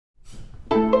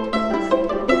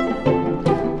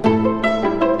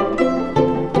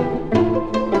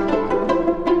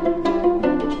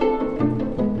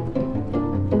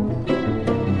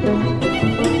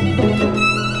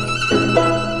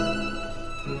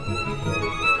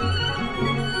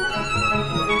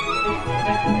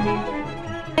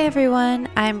everyone,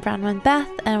 I'm Bronwyn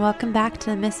Beth, and welcome back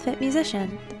to The Misfit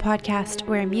Musician, the podcast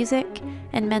where music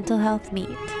and mental health meet.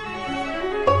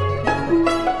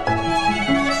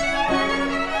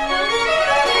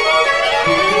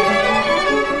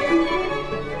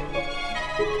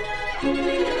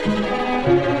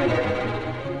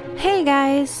 Hey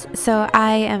guys, so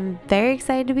I am very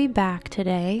excited to be back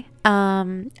today.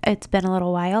 It's been a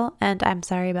little while, and I'm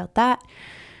sorry about that.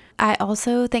 I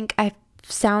also think I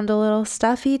sound a little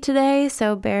stuffy today,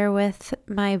 so bear with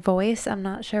my voice. I'm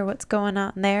not sure what's going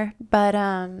on there, but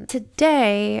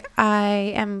today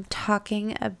I am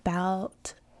talking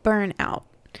about burnout.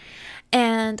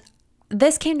 And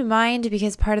this came to mind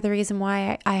because part of the reason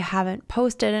why I haven't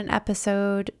posted an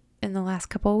episode in the last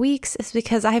couple of weeks is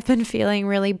because I've been feeling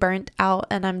really burnt out,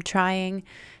 and I'm trying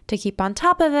to keep on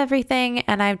top of everything,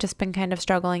 and I've just been kind of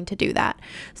struggling to do that.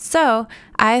 So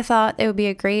I thought it would be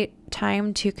a great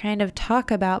time to kind of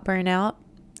talk about burnout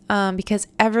because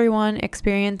everyone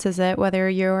experiences it, whether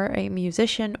you're a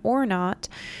musician or not.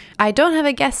 I don't have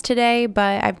a guest today,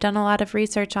 but I've done a lot of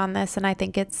research on this, and I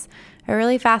think it's a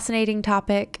really fascinating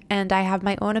topic, and I have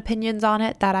my own opinions on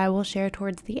it that I will share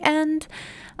towards the end.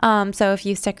 So if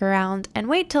you stick around and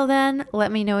wait till then,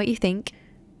 let me know what you think.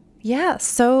 Yeah,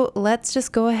 so let's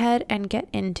just go ahead and get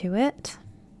into it.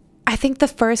 I think the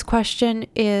first question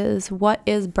is, what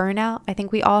is burnout? I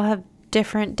think we all have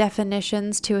different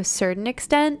definitions to a certain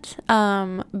extent,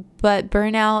 but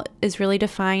burnout is really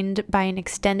defined by an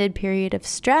extended period of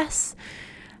stress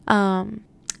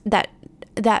that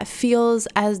feels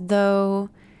as though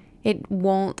it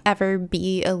won't ever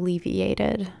be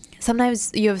alleviated.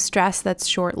 Sometimes you have stress that's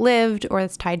short-lived or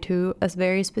that's tied to a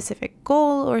very specific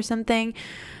goal or something,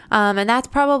 and that's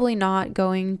probably not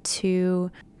going to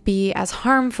be as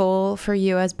harmful for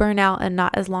you as burnout and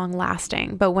not as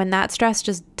long-lasting. But when that stress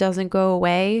just doesn't go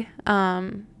away,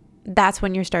 that's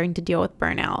when you're starting to deal with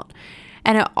burnout.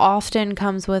 And it often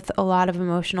comes with a lot of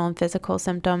emotional and physical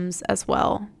symptoms as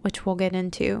well, which we'll get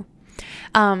into.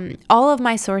 All of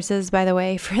my sources, by the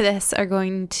way, for this I'm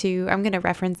going to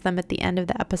reference them at the end of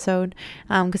the episode,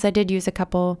 because I did use a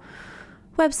couple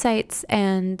websites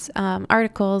and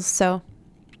articles, so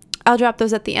I'll drop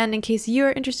those at the end in case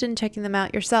you're interested in checking them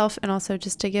out yourself, and also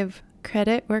just to give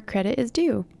credit where credit is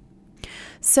due.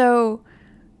 So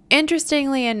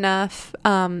interestingly enough,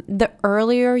 the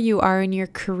earlier you are in your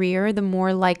career, the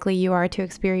more likely you are to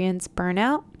experience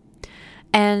burnout.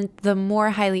 And the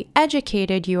more highly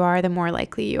educated you are, the more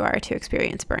likely you are to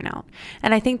experience burnout.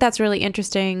 And I think that's really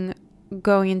interesting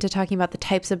going into talking about the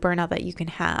types of burnout that you can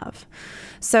have.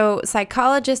 So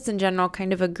psychologists in general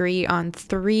kind of agree on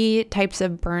 3 types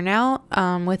of burnout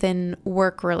within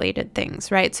work-related things,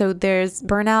 right? So there's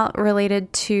burnout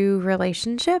related to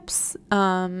relationships.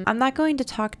 I'm not going to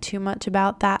talk too much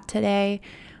about that today,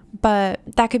 but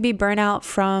that could be burnout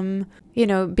from,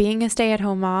 being a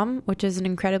stay-at-home mom, which is an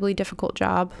incredibly difficult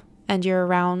job, and you're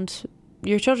around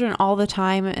your children all the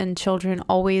time, and children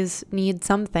always need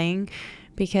something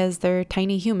because they're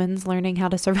tiny humans learning how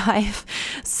to survive.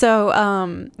 So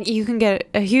you can get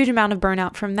a huge amount of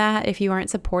burnout from that if you aren't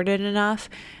supported enough.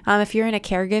 If you're in a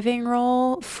caregiving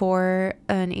role for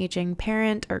an aging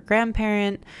parent or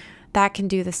grandparent, that can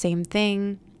do the same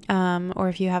thing. Or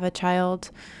if you have a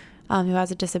child who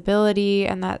has a disability,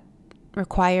 and that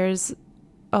requires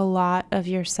a lot of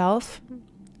yourself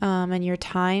and your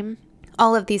time.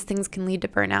 All of these things can lead to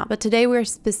burnout, but today we're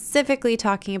specifically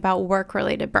talking about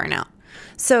work-related burnout.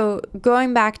 So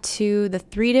going back to the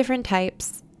 3 different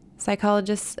types,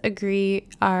 psychologists agree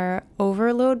are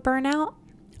overload burnout,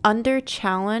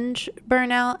 under-challenge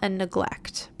burnout, and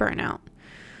neglect burnout.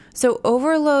 So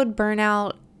overload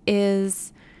burnout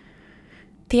is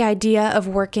the idea of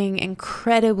working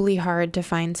incredibly hard to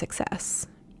find success.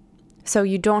 So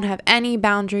you don't have any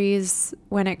boundaries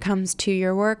when it comes to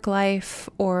your work life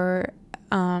or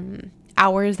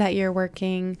hours that you're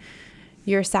working.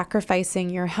 You're sacrificing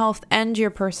your health and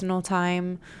your personal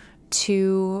time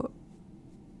to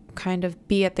kind of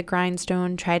be at the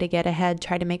grindstone, try to get ahead,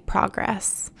 try to make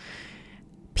progress.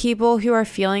 People who are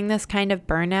feeling this kind of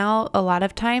burnout, a lot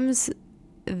of times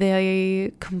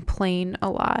they complain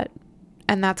a lot.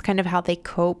 And that's kind of how they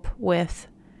cope with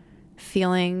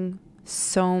feeling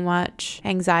so much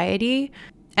anxiety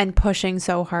and pushing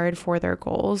so hard for their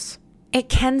goals. It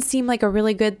can seem like a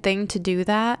really good thing to do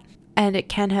that, and it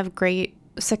can have great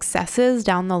successes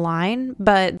down the line,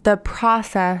 but the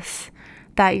process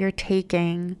that you're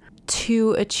taking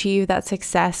to achieve that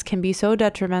success can be so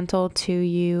detrimental to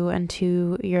you and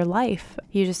to your life.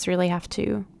 You just really have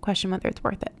to question whether it's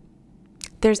worth it.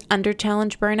 There's under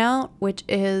challenge burnout, which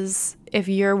is if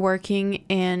you're working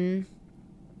in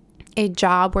a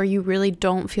job where you really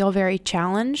don't feel very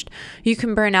challenged, you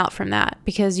can burn out from that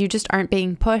because you just aren't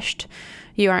being pushed.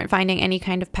 You aren't finding any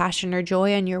kind of passion or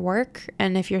joy in your work.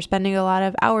 And if you're spending a lot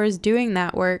of hours doing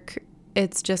that work,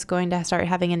 it's just going to start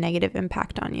having a negative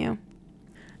impact on you.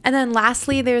 And then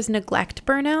lastly, there's neglect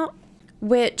burnout,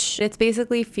 which it's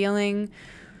basically feeling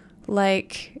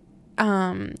like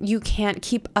you can't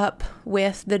keep up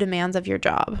with the demands of your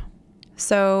job.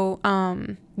 So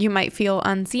you might feel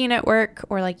unseen at work,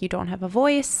 or like you don't have a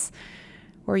voice,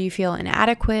 or you feel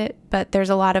inadequate, but there's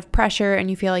a lot of pressure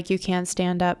and you feel like you can't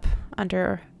stand up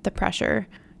under the pressure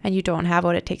and you don't have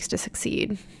what it takes to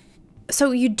succeed.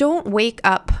 So you don't wake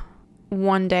up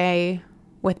one day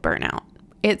with burnout.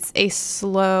 It's a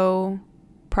slow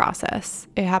process.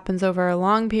 It happens over a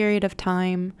long period of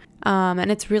time.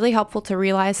 And it's really helpful to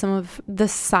realize some of the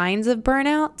signs of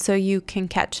burnout so you can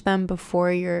catch them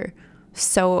before you're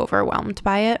so overwhelmed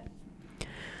by it.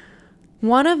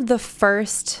 One of the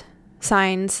first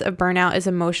signs of burnout is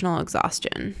emotional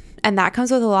exhaustion, and that comes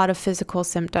with a lot of physical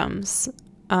symptoms.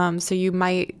 So you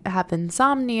might have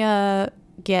insomnia,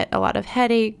 get a lot of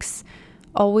headaches,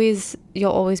 you'll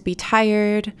always be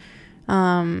tired.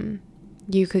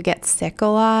 You could get sick a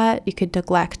lot. You could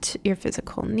neglect your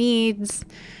physical needs.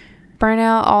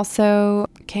 Burnout also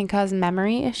can cause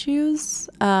memory issues,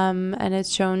 and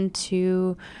it's shown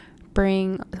to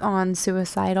bring on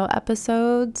suicidal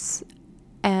episodes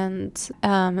and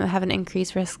have an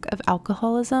increased risk of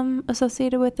alcoholism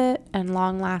associated with it, and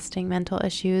long-lasting mental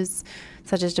issues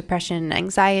such as depression,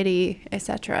 anxiety,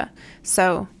 etc.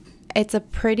 So it's a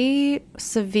pretty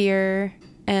severe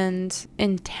and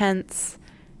intense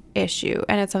issue,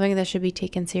 and it's something that should be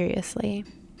taken seriously.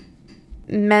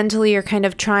 Mentally, you're kind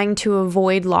of trying to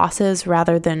avoid losses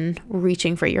rather than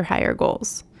reaching for your higher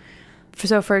goals.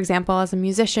 So, for example, as a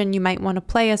musician, you might want to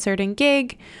play a certain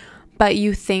gig, but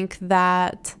you think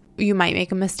that you might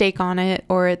make a mistake on it,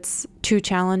 or it's too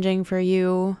challenging for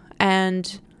you,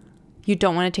 and you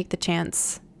don't want to take the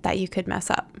chance that you could mess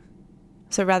up.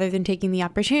 So rather than taking the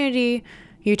opportunity,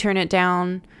 you turn it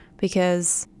down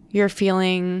because you're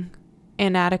feeling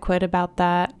inadequate about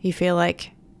that. You feel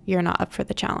like you're not up for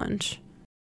the challenge.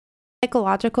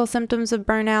 Psychological symptoms of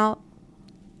burnout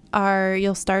are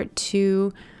you'll start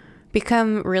to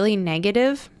become really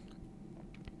negative.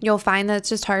 You'll find that it's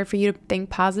just hard for you to think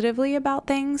positively about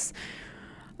things.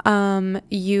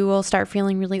 You will start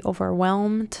feeling really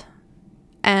overwhelmed,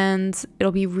 and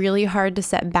it'll be really hard to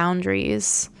set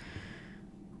boundaries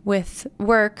with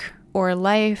work or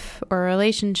life or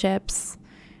relationships.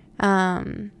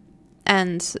 And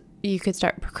you could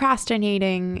start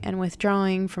procrastinating and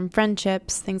withdrawing from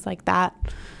friendships, things like that.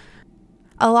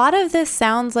 A lot of this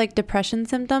sounds like depression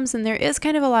symptoms, and there is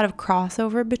kind of a lot of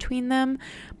crossover between them,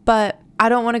 but I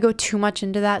don't want to go too much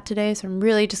into that today, so I'm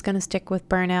really just going to stick with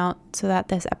burnout so that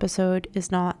this episode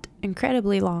is not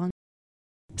incredibly long.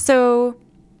 So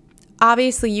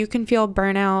obviously you can feel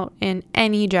burnout in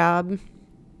any job,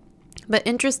 but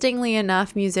interestingly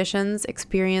enough, musicians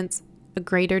experience a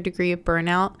greater degree of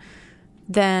burnout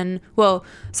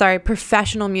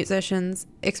professional musicians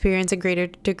experience a greater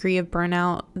degree of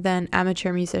burnout than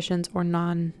amateur musicians or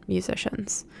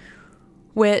non-musicians,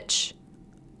 which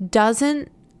doesn't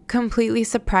completely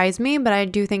surprise me, but I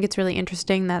do think it's really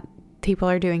interesting that people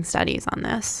are doing studies on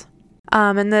this.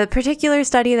 And the particular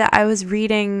study that I was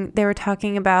reading, they were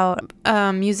talking about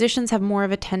musicians have more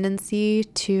of a tendency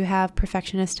to have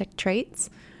perfectionistic traits,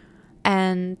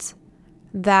 and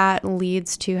that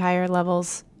leads to higher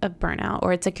levels of burnout,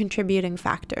 or it's a contributing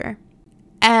factor.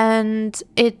 And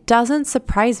it doesn't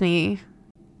surprise me.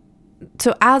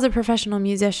 So as a professional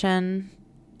musician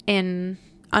in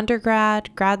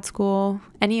undergrad, grad school,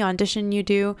 any audition you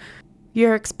do,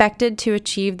 you're expected to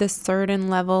achieve this certain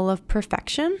level of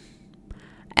perfection.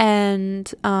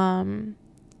 And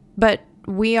but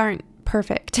we aren't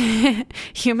perfect.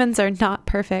 Humans are not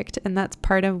perfect, and that's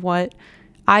part of what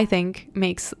I think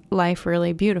makes life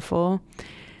really beautiful.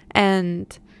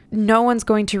 And no one's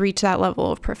going to reach that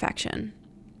level of perfection.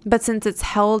 But since it's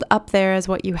held up there as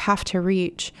what you have to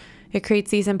reach, it creates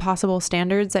these impossible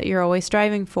standards that you're always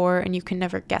striving for, and you can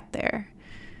never get there.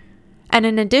 And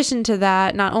in addition to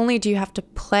that, not only do you have to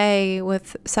play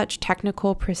with such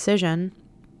technical precision,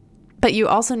 but you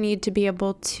also need to be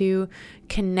able to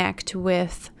connect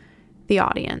with the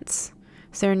audience.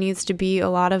 So there needs to be a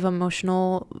lot of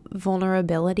emotional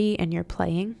vulnerability in your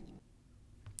playing.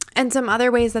 And some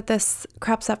other ways that this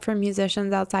crops up for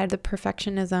musicians outside of the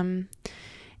perfectionism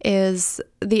is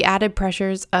the added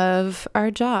pressures of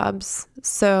our jobs.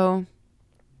 So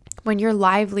when your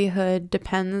livelihood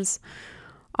depends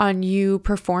on you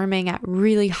performing at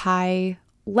really high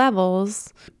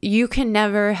levels, you can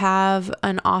never have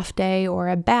an off day or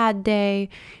a bad day,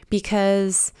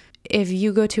 because if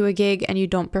you go to a gig and you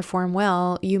don't perform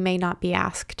well, you may not be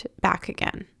asked back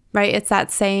again, right? It's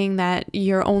that saying that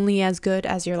you're only as good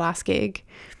as your last gig.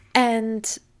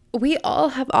 And we all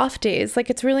have off days. Like,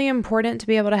 it's really important to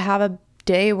be able to have a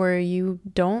day where you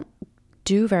don't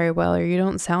do very well or you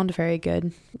don't sound very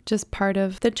good. Just part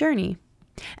of the journey.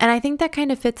 And I think that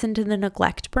kind of fits into the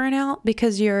neglect burnout,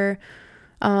 because you're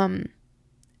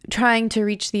trying to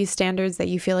reach these standards that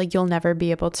you feel like you'll never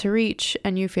be able to reach,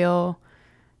 and you feel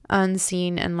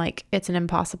unseen and like it's an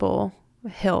impossible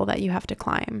hill that you have to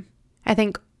climb. I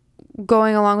think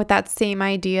going along with that same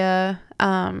idea,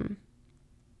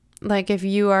 like if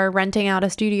you are renting out a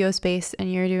studio space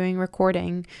and you're doing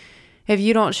recording, if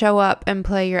you don't show up and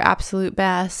play your absolute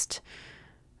best,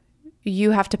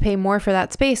 you have to pay more for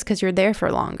that space because you're there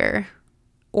for longer,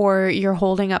 or you're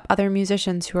holding up other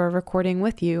musicians who are recording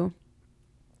with you.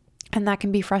 And that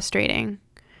can be frustrating.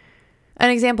 An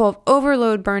example of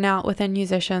overload burnout within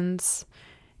musicians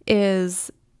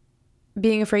is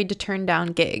being afraid to turn down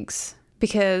gigs,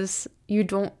 because you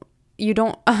don't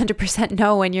 100%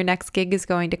 know when your next gig is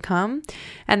going to come.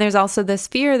 And there's also this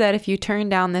fear that if you turn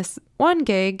down this one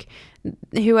gig,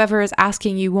 whoever is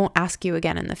asking you won't ask you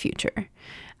again in the future.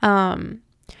 And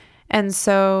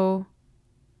so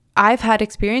I've had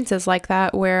experiences like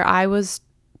that where I was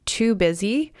too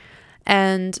busy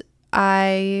and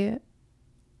I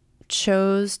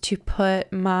chose to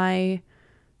put my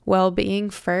well-being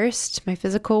first, my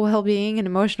physical well-being and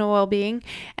emotional well-being,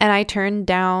 and I turned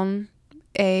down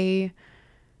a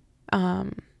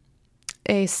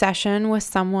session with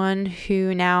someone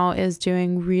who now is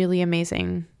doing really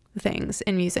amazing things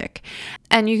in music.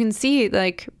 And you can see,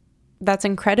 like, that's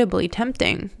incredibly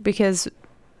tempting, because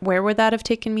where would that have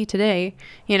taken me today?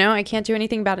 You know, I can't do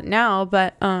anything about it now,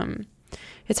 but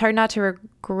it's hard not to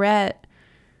regret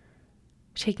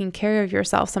taking care of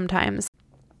yourself sometimes.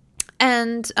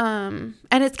 And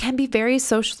it can be very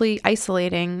socially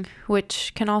isolating,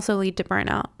 which can also lead to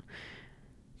burnout,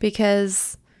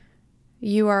 because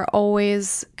you are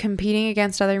always competing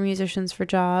against other musicians for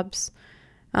jobs,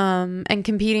 and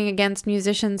competing against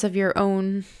musicians of your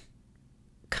own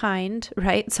kind,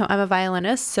 right? So I'm a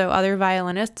violinist, so other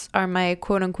violinists are my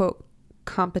quote unquote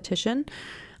competition.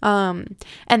 And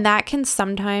that can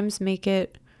sometimes make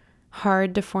it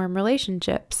hard to form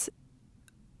relationships.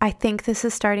 I think this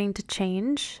is starting to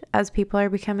change as people are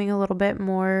becoming a little bit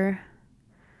more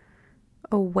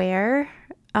aware.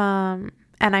 And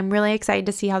I'm really excited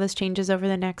to see how this changes over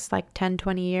the next 10,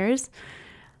 20 years.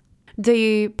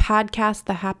 The podcast,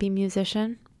 The Happy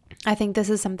Musician, I think this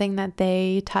is something that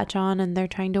they touch on and they're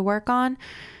trying to work on,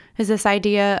 is this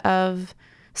idea of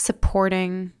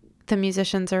supporting the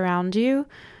musicians around you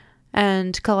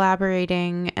and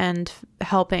collaborating and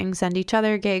helping send each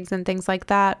other gigs and things like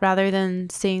that, rather than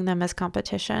seeing them as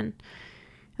competition.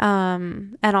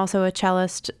 And also a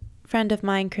cellist friend of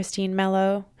mine, Christine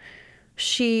Mello,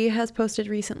 she has posted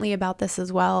recently about this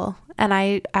as well. And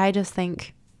I just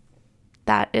think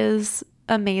that is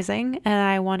amazing, and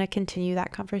I want to continue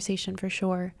that conversation for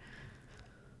sure.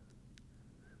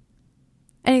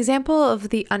 An example of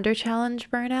the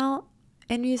under-challenge burnout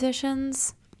in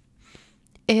musicians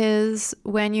is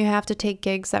when you have to take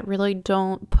gigs that really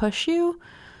don't push you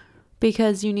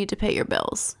because you need to pay your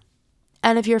bills.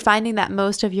 And if you're finding that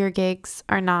most of your gigs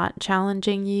are not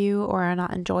challenging you or are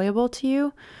not enjoyable to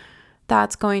you,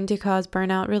 that's going to cause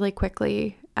burnout really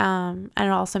quickly. And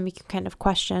it'll also make you kind of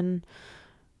question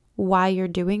why you're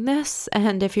doing this,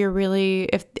 and if you're really,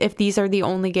 if these are the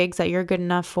only gigs that you're good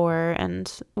enough for,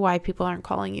 and why people aren't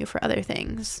calling you for other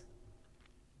things.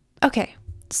 Okay,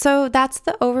 so that's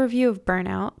the overview of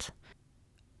burnout.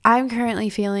 I'm currently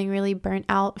feeling really burnt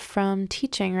out from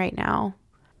teaching right now.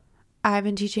 I've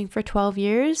been teaching for 12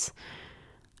 years.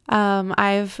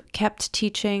 I've kept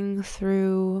teaching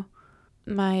through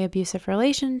my abusive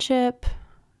relationship,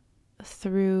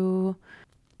 through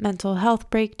mental health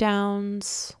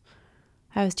breakdowns.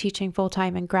 I was teaching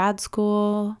full-time in grad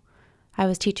school. I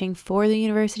was teaching for the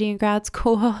university in grad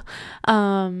school.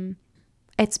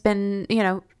 It's been,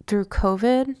 through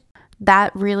COVID,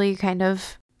 that really kind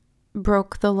of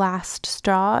broke the last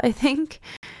straw, I think.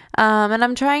 And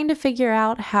I'm trying to figure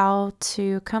out how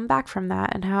to come back from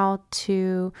that and how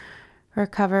to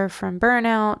recover from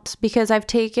burnout, because I've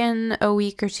taken a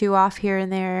week or two off here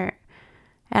and there,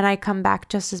 and I come back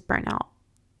just as burnout.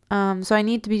 So I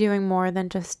need to be doing more than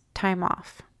just time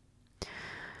off.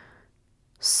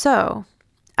 So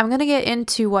I'm going to get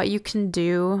into what you can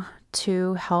do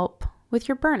to help with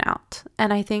your burnout.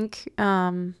 And I think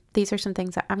these are some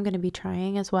things that I'm going to be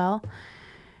trying as well.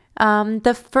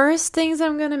 The first things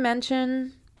I'm going to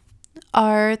mention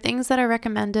are things that are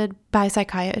recommended by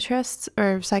psychiatrists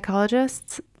or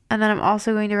psychologists. And then I'm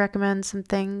also going to recommend some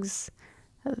things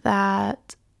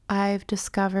that I've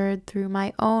discovered through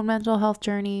my own mental health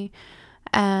journey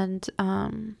and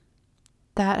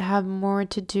that have more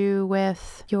to do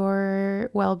with your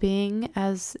well-being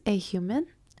as a human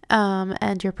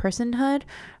and your personhood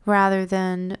rather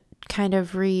than kind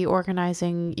of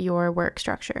reorganizing your work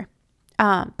structure.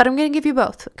 But I'm going to give you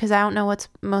both because I don't know what's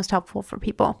most helpful for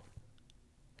people.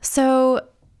 So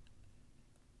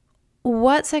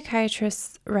what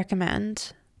psychiatrists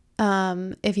recommend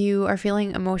if you are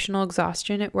feeling emotional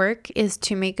exhaustion at work is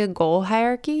to make a goal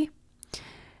hierarchy.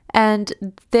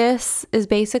 And this is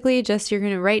basically just you're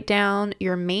going to write down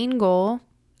your main goal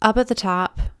up at the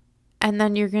top, and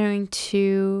then you're going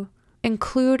to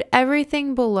include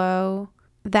everything below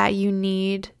that you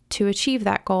need to achieve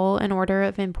that goal in order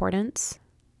of importance.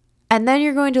 And then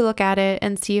you're going to look at it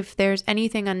and see if there's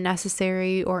anything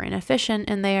unnecessary or inefficient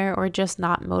in there or just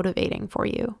not motivating for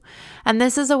you. And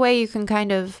this is a way you can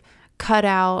kind of cut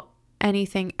out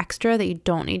anything extra that you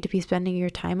don't need to be spending your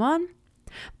time on.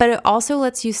 But it also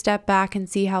lets you step back and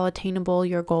see how attainable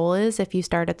your goal is if you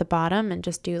start at the bottom and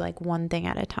just do like one thing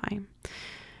at a time.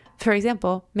 For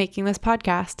example, making this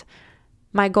podcast.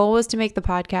 My goal was to make the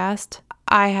podcast.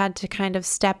 I had to kind of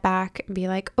step back and be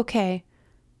like, okay,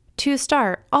 to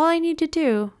start, all I need to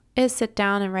do is sit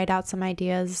down and write out some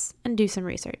ideas and do some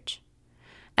research.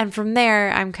 And from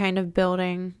there, I'm kind of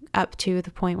building up to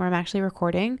the point where I'm actually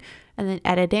recording and then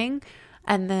editing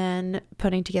and then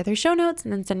putting together show notes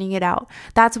and then sending it out.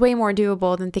 That's way more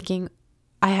doable than thinking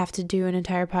I have to do an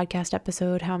entire podcast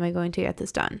episode. How am I going to get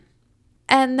this done?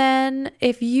 And then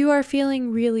if you are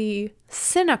feeling really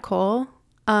cynical,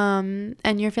 and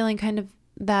you're feeling kind of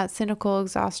that cynical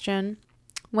exhaustion,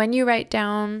 when you write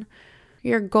down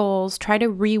your goals, try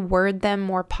to reword them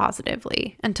more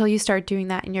positively until you start doing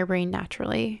that in your brain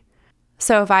naturally.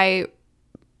 So if I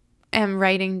am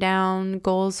writing down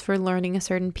goals for learning a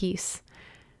certain piece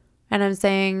and I'm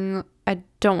saying I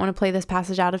don't want to play this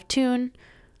passage out of tune,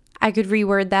 I could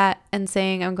reword that and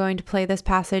saying I'm going to play this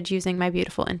passage using my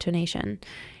beautiful intonation.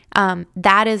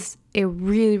 That is a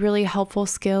really, really helpful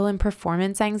skill in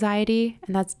performance anxiety.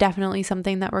 And that's definitely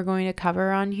something that we're going to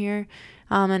cover on here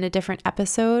in a different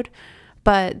episode.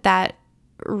 But that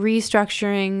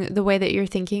restructuring the way that you're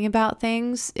thinking about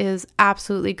things is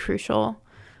absolutely crucial.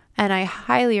 And I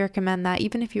highly recommend that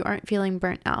even if you aren't feeling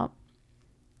burnt out.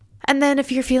 And then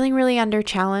if you're feeling really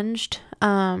under-challenged,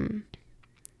 you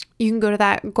can go to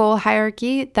that goal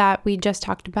hierarchy that we just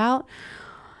talked about.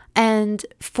 And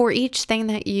for each thing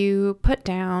that you put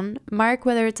down, mark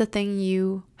whether it's a thing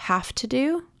you have to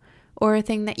do or a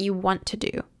thing that you want to do,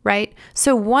 right?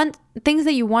 So things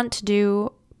that you want to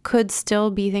do could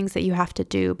still be things that you have to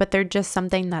do, but they're just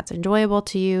something that's enjoyable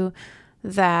to you,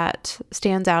 that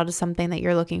stands out as something that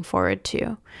you're looking forward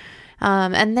to.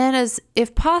 And then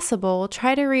if possible,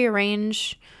 try to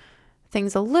rearrange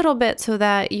things a little bit so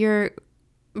that you're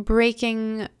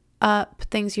breaking up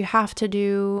things you have to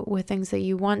do with things that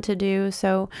you want to do.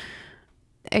 So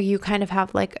you kind of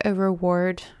have like a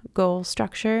reward goal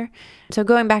structure. So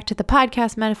going back to the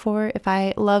podcast metaphor, if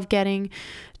I love getting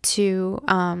to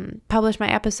publish my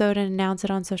episode and announce it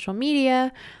on social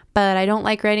media, but I don't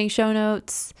like writing show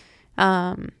notes,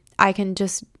 I can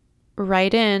just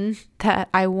write in that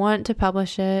I want to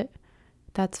publish it.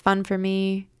 That's fun for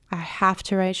me. I have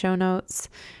to write show notes.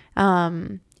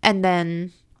 And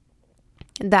then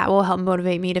that will help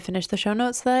motivate me to finish the show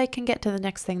notes so that I can get to the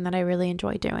next thing that I really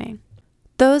enjoy doing.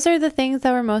 Those are the things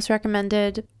that were most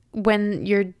recommended when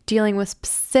you're dealing with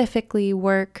specifically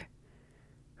work-related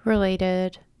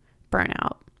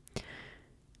burnout.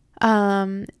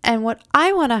 And what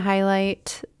I want to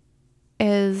highlight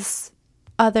is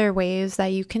other ways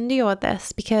that you can deal with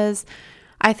this, because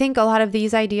I think a lot of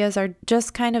these ideas are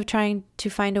just kind of trying to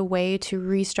find a way to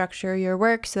restructure your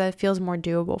work so that it feels more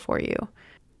doable for you.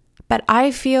 But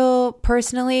I feel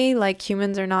personally like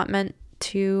humans are not meant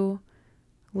to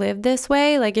live this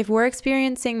way. Like if we're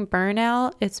experiencing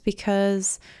burnout, it's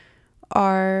because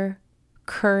our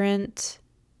current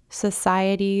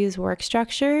society's work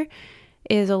structure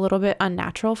is a little bit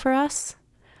unnatural for us.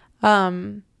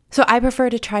 So I prefer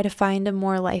to try to find a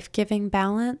more life-giving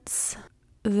balance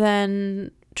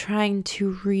than trying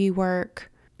to rework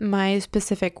my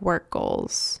specific work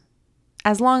goals,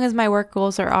 as long as my work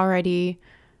goals are already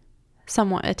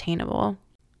somewhat attainable.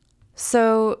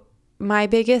 So my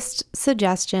biggest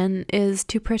suggestion is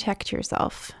to protect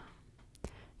yourself.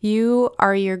 You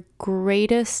are your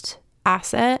greatest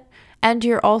asset, and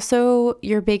you're also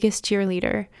your biggest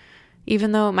cheerleader.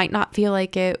 even though it might not feel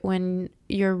like it when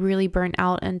you're really burnt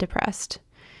out and depressed.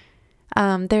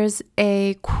 There's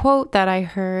a quote that I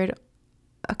heard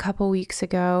a couple weeks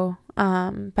ago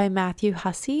by Matthew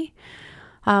Hussey,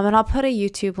 and I'll put a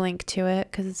YouTube link to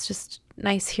it because it's just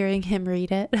nice hearing him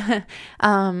read it.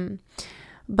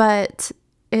 But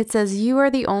it says, "You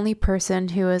are the only person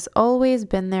who has always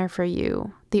been there for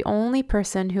you, the only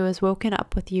person who has woken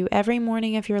up with you every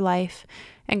morning of your life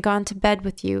and gone to bed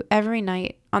with you every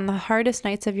night on the hardest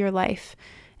nights of your life.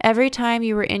 Every time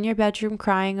you were in your bedroom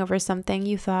crying over something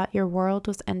you thought your world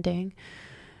was ending.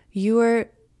 You are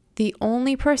the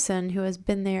only person who has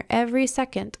been there every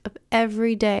second of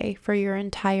every day for your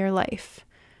entire life.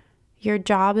 Your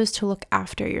job is to look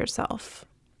after yourself."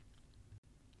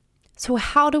 So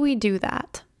how do we do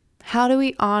that? How do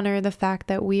we honor the fact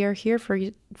that we are here for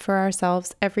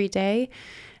ourselves every day?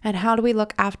 And how do we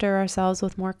look after ourselves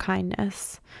with more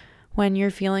kindness when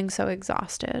you're feeling so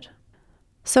exhausted?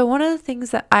 So one of the things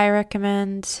that I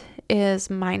recommend is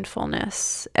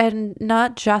mindfulness, and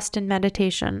not just in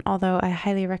meditation, although I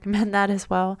highly recommend that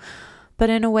as well, but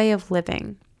in a way of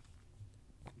living.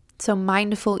 So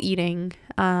mindful eating,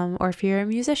 or if you're a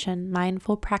musician,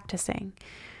 mindful practicing.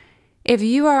 If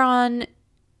you are on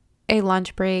a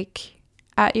lunch break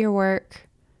at your work,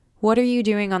 what are you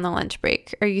doing on the lunch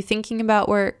break? Are you thinking about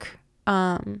work?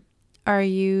 Are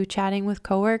you chatting with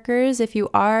coworkers? If you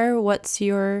are, what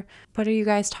are you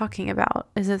guys talking about?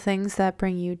 Is it things that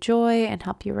bring you joy and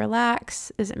help you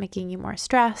relax? Is it making you more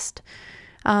stressed?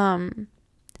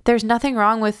 There's nothing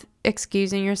wrong with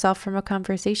excusing yourself from a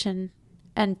conversation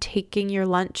and taking your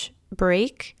lunch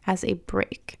break as a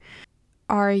break.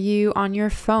 Are you on your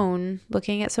phone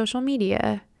looking at social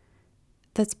media?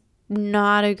 That's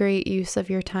not a great use of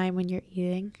your time when you're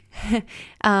eating.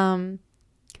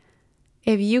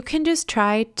 If you can just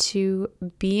try to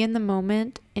be in the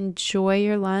moment, enjoy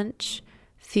your lunch,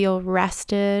 feel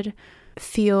rested,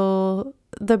 feel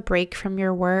the break from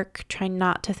your work, try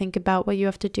not to think about what you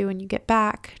have to do when you get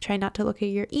back, try not to look at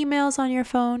your emails on your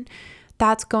phone,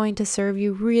 that's going to serve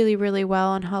you really, really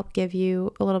well and help give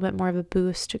you a little bit more of a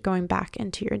boost going back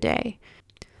into your day.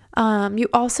 You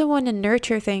also want to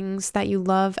nurture things that you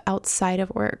love outside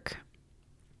of work.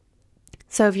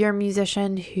 So if you're a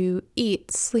musician who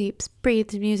eats, sleeps,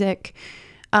 breathes music,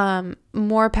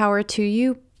 more power to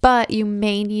you, but you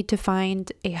may need to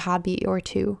find a hobby or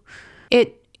two.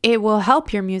 It will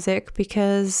help your music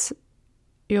because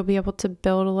you'll be able to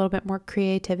build a little bit more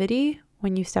creativity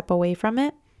when you step away from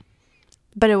it.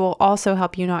 But it will also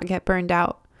help you not get burned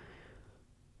out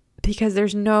because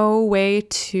there's no way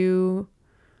to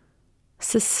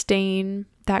sustain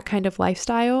that kind of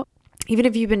lifestyle. Even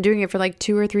if you've been doing it for like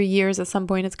 2 or 3 years, at some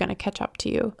point it's going to catch up to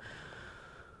you.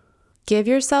 Give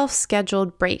yourself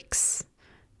scheduled breaks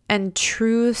and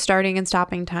true starting and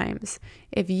stopping times.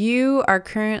 If you are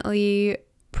currently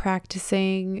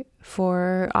practicing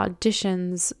for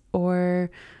auditions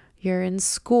or you're in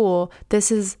school,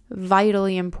 this is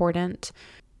vitally important.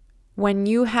 When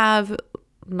you have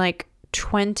like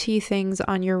 20 things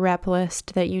on your rep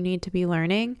list that you need to be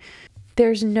learning,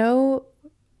 the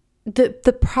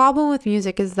problem with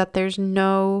music is that there's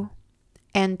no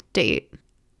end date.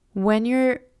 When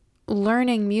you're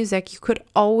learning music, you could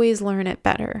always learn it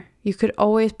better. You could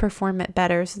always perform it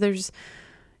better. So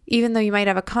even though you might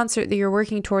have a concert that you're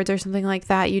working towards or something like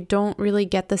that, you don't really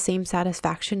get the same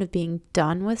satisfaction of being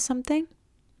done with something.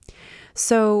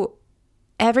 So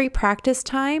every practice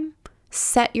time,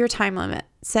 set your time limit.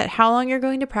 Set how long you're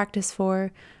going to practice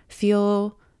for.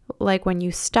 Feel like when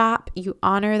you stop, you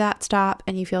honor that stop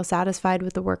and you feel satisfied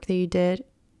with the work that you did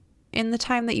in the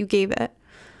time that you gave it.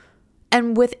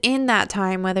 And within that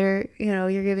time, whether,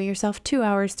 you're giving yourself 2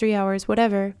 hours, 3 hours,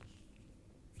 whatever,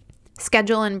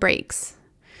 schedule in breaks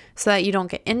so that you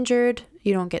don't get injured,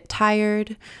 you don't get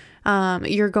tired.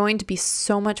 You're going to be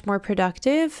so much more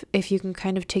productive if you can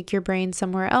kind of take your brain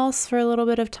somewhere else for a little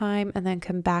bit of time and then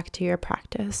come back to your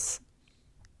practice.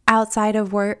 Outside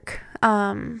of work,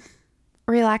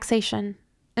 relaxation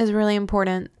is really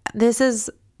important. This is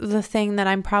the thing that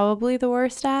I'm probably the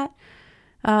worst at,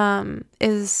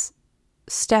 is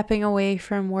stepping away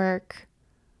from work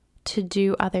to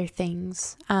do other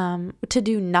things, to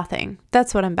do nothing.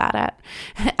 That's what I'm bad at.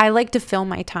 I like to fill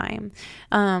my time.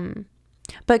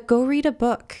 But go read a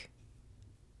book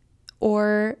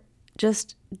or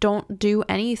just don't do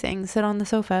anything. Sit on the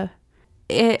sofa.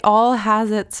 It all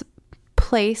has its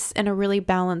place in a really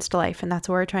balanced life, and that's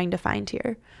what we're trying to find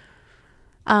here.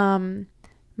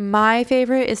 My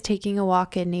favorite is taking a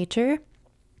walk in nature.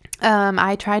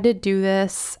 I try to do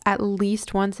this at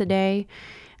least once a day.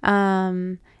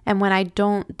 And when I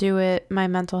don't do it, my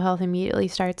mental health immediately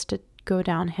starts to go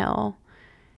downhill.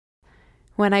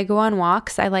 When I go on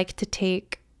walks, I like to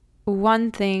take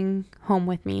one thing home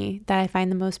with me that I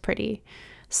find the most pretty.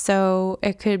 So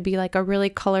it could be like a really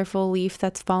colorful leaf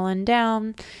that's fallen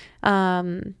down.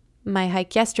 My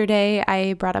hike yesterday,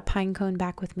 I brought a pine cone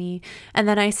back with me, and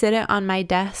then I sit it on my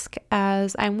desk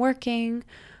as I'm working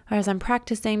or as I'm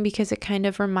practicing, because it kind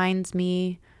of reminds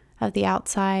me of the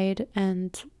outside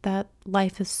and that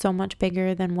life is so much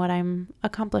bigger than what I'm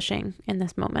accomplishing in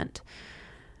this moment.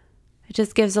 It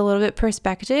just gives a little bit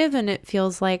perspective, and it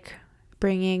feels like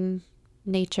bringing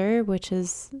nature, which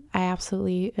is, I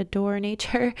absolutely adore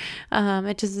nature.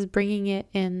 It just is bringing it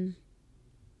in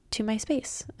to my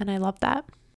space, and I love that.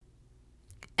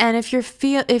 And if you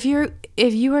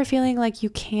are feeling like you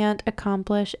can't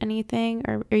accomplish anything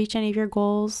or reach any of your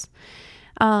goals,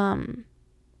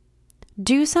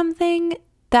 do something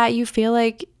that you feel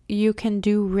like you can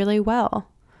do really well.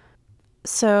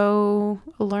 So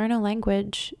learn a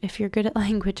language if you're good at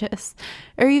languages,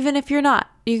 or even if you're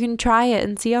not, you can try it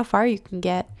and see how far you can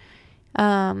get.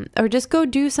 Or just go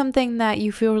do something that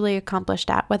you feel really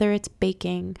accomplished at, whether it's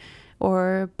baking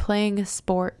or playing a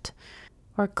sport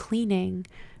or cleaning,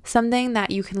 something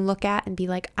that you can look at and be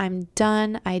like, I'm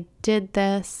done, I did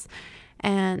this,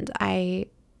 and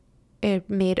it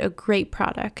made a great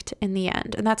product in the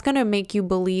end. And that's going to make you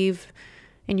believe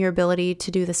in your ability to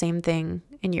do the same thing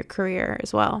in your career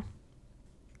as well.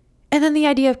 And then the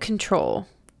idea of control.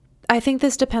 I think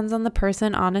this depends on the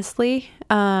person, honestly,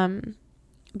 but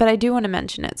I do want to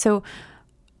mention it. So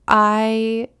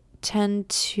I tend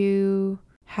to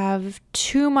have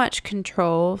too much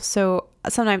control. So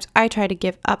sometimes I try to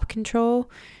give up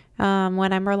control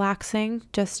when I'm relaxing,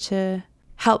 just to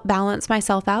help balance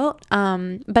myself out.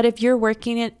 But if you are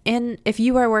working in an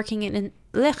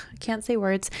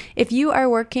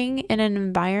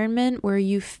environment where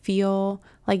you feel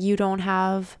like you don't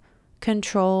have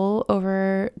control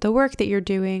over the work that you're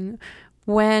doing,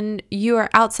 when you are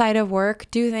outside of work,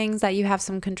 do things that you have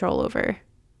some control over,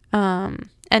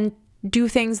 and do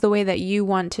things the way that you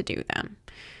want to do them,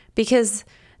 because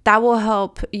that will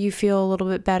help you feel a little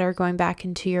bit better going back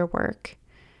into your work.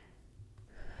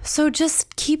 So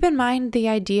just keep in mind the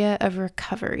idea of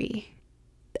recovery.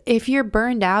 If you're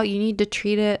burned out, you need to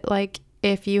treat it like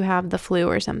if you have the flu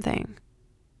or something.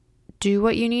 Do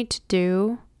what you need to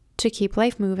do to keep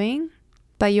life moving,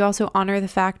 but you also honor the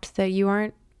fact that you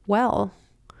aren't well,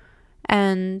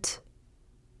 and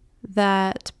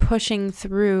that pushing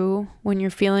through when you're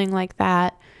feeling like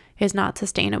that is not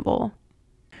sustainable.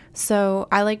 So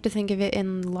I like to think of it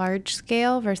in large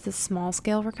scale versus small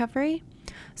scale recovery.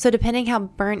 So depending how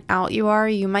burnt out you are,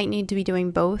 you might need to be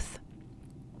doing both.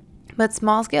 But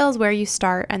small scale is where you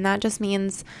start, and that just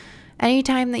means any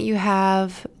time that you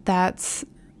have that's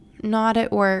not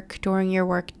at work during your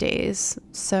work days.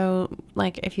 So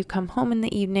like if you come home in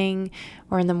the evening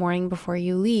or in the morning before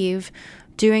you leave,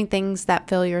 doing things that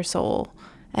fill your soul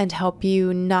and help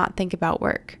you not think about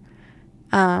work.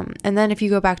 And then if you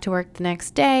go back to work the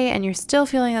next day and you're still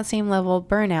feeling that same level of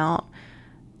burnout,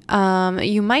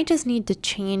 you might just need to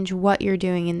change what you're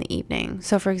doing in the evening.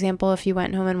 So for example, if you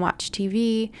went home and watched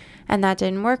TV and that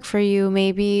didn't work for you,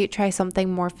 maybe try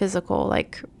something more physical,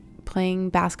 like playing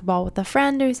basketball with a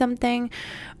friend or something,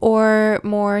 or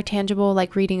more tangible,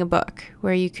 like reading a book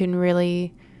where you can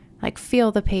really like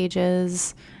feel the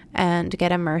pages and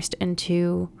get immersed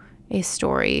into a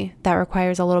story that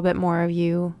requires a little bit more of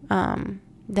you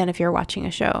than if you're watching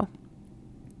a show.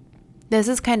 This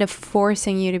is kind of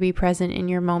forcing you to be present in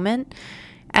your moment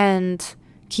and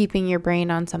keeping your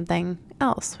brain on something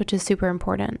else, which is super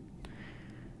important.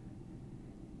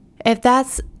 If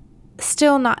that's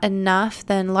still not enough,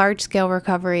 then large scale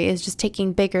recovery is just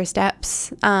taking bigger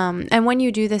steps. And when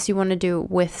you do this, you want to do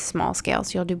it with small scale,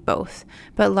 so you'll do both.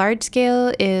 But large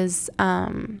scale is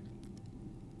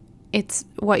it's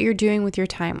what you're doing with your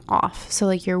time off. So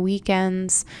like your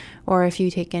weekends, or if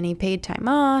you take any paid time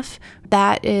off,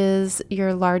 that is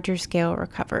your larger scale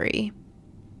recovery.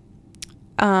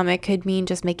 It could mean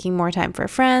just making more time for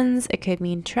friends. It could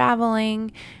mean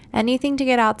traveling, anything to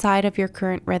get outside of your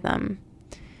current rhythm.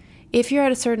 If you're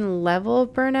at a certain level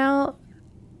of burnout,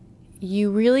 you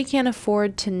really can't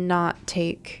afford to not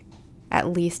take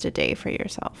at least a day for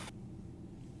yourself.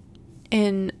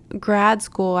 In grad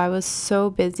school, I was so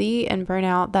busy and burnt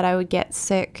out that I would get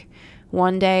sick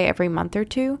one day every month or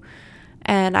two,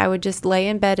 and I would just lay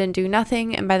in bed and do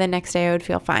nothing, and by the next day I would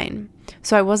feel fine.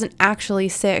 So I wasn't actually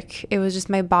sick. It was just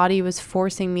my body was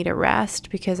forcing me to rest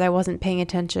because I wasn't paying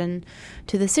attention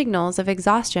to the signals of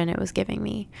exhaustion it was giving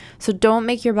me. So don't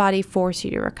make your body force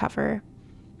you to recover.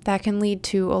 That can lead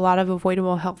to a lot of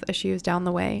avoidable health issues down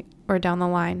the way or down the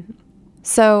line.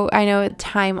 So I know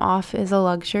time off is a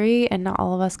luxury and not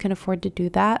all of us can afford to do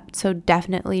that. So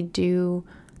definitely do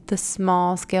the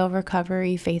small scale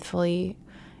recovery faithfully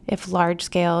if large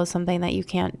scale is something that you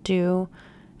can't do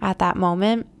at that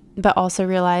moment, but also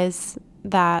realize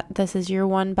that this is your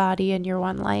one body and your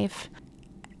one life.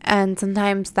 And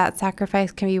sometimes that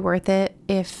sacrifice can be worth it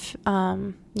if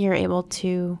you're able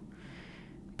to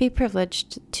be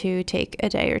privileged to take a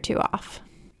day or two off.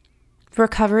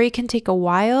 Recovery can take a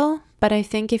while, but I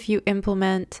think if you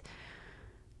implement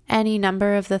any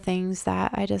number of the things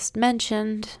that I just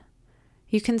mentioned,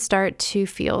 you can start to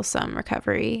feel some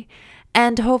recovery.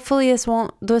 And hopefully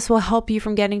this will help you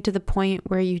from getting to the point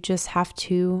where you just have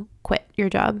to quit your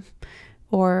job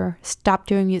or stop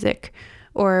doing music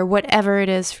or whatever it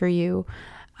is for you.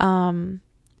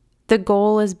 The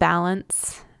goal is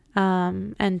balance,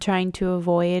 and trying to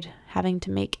avoid having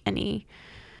to make any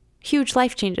huge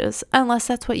life changes unless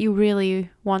that's what you really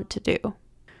want to do.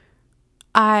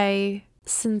 I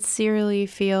sincerely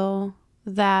feel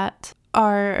that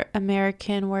our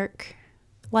American work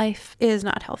life is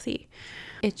not healthy.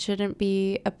 It shouldn't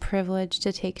be a privilege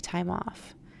to take time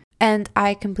off. And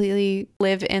I completely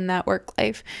live in that work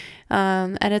life.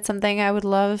 And it's something I would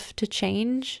love to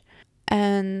change.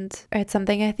 And it's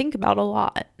something I think about a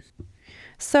lot.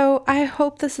 So I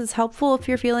hope this is helpful if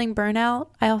you're feeling burnout.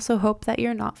 I also hope that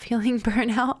you're not feeling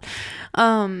burnout.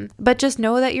 But just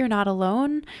know that you're not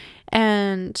alone.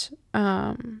 And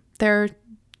there are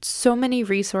so many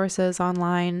resources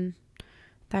online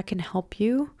that can help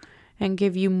you and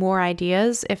give you more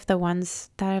ideas if the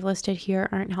ones that I've listed here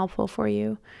aren't helpful for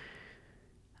you.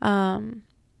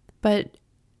 But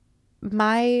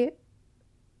my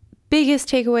biggest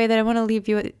takeaway that I want to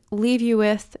leave you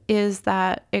with is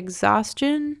that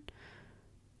exhaustion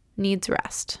needs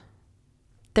rest.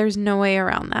 There's no way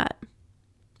around that.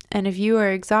 And if you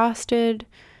are exhausted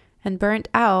and burnt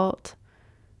out,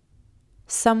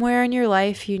 somewhere in your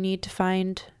life you need to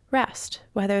find rest,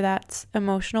 whether that's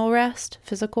emotional rest,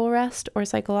 physical rest, or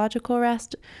psychological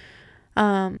rest.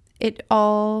 It's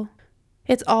all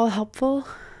helpful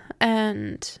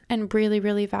and really,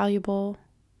 really valuable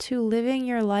to living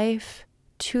your life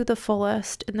to the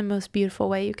fullest in the most beautiful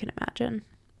way you can imagine.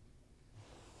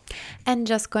 And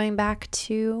just going back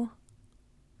to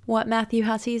what Matthew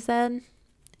Hussey said,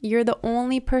 you're the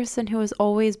only person who has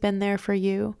always been there for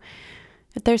you.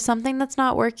 If there's something that's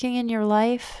not working in your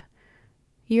life,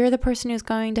 you're the person who's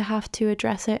going to have to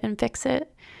address it and fix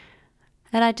it.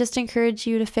 And I just encourage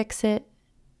you to fix it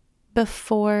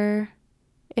before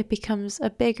it becomes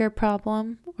a bigger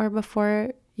problem or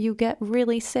before you get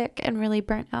really sick and really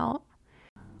burnt out.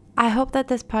 I hope that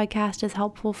this podcast is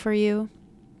helpful for you.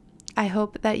 I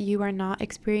hope that you are not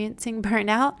experiencing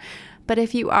burnout, but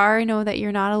if you are, know that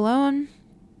you're not alone.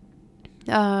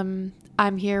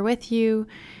 I'm here with you,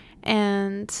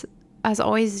 and as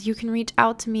always, you can reach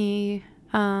out to me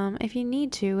if you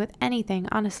need to with anything,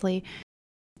 honestly.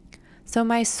 So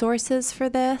my sources for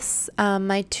this,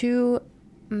 my two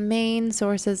main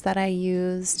sources that I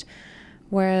used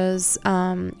was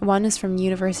one is from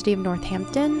University of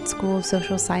Northampton School of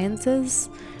Social Sciences,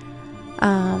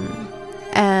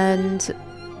 and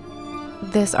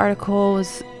this article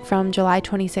was from July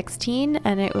 2016,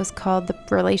 and it was called The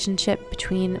Relationship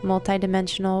Between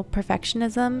Multidimensional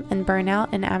Perfectionism and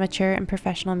Burnout in Amateur and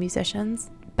Professional Musicians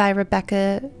by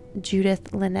Rebecca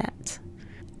Judith Lynette.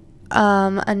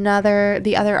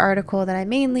 The other article that I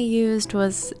mainly used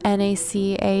was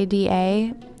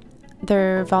NACADA,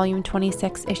 their volume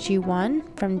 26, issue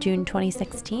 1 from June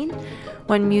 2016,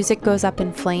 When Music Goes Up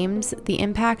in Flames, the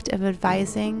Impact of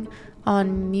Advising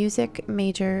on Music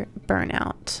Major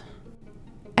Burnout.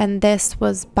 And this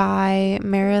was by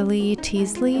Marilee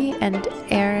Teasley and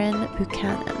Aaron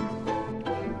Buchanan.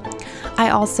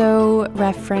 I also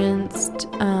referenced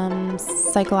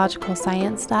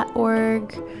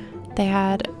psychologicalscience.org. They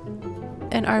had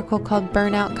an article called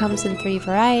Burnout Comes in Three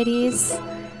Varieties.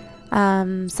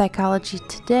 Psychology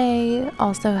Today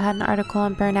also had an article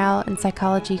on burnout, and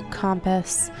Psychology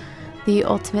Compass, the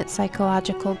ultimate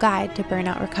psychological guide to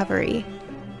burnout recovery.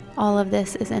 All of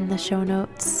this is in the show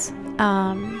notes.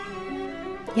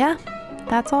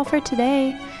 That's all for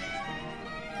today.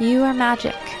 You are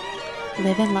magic.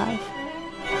 Live in love.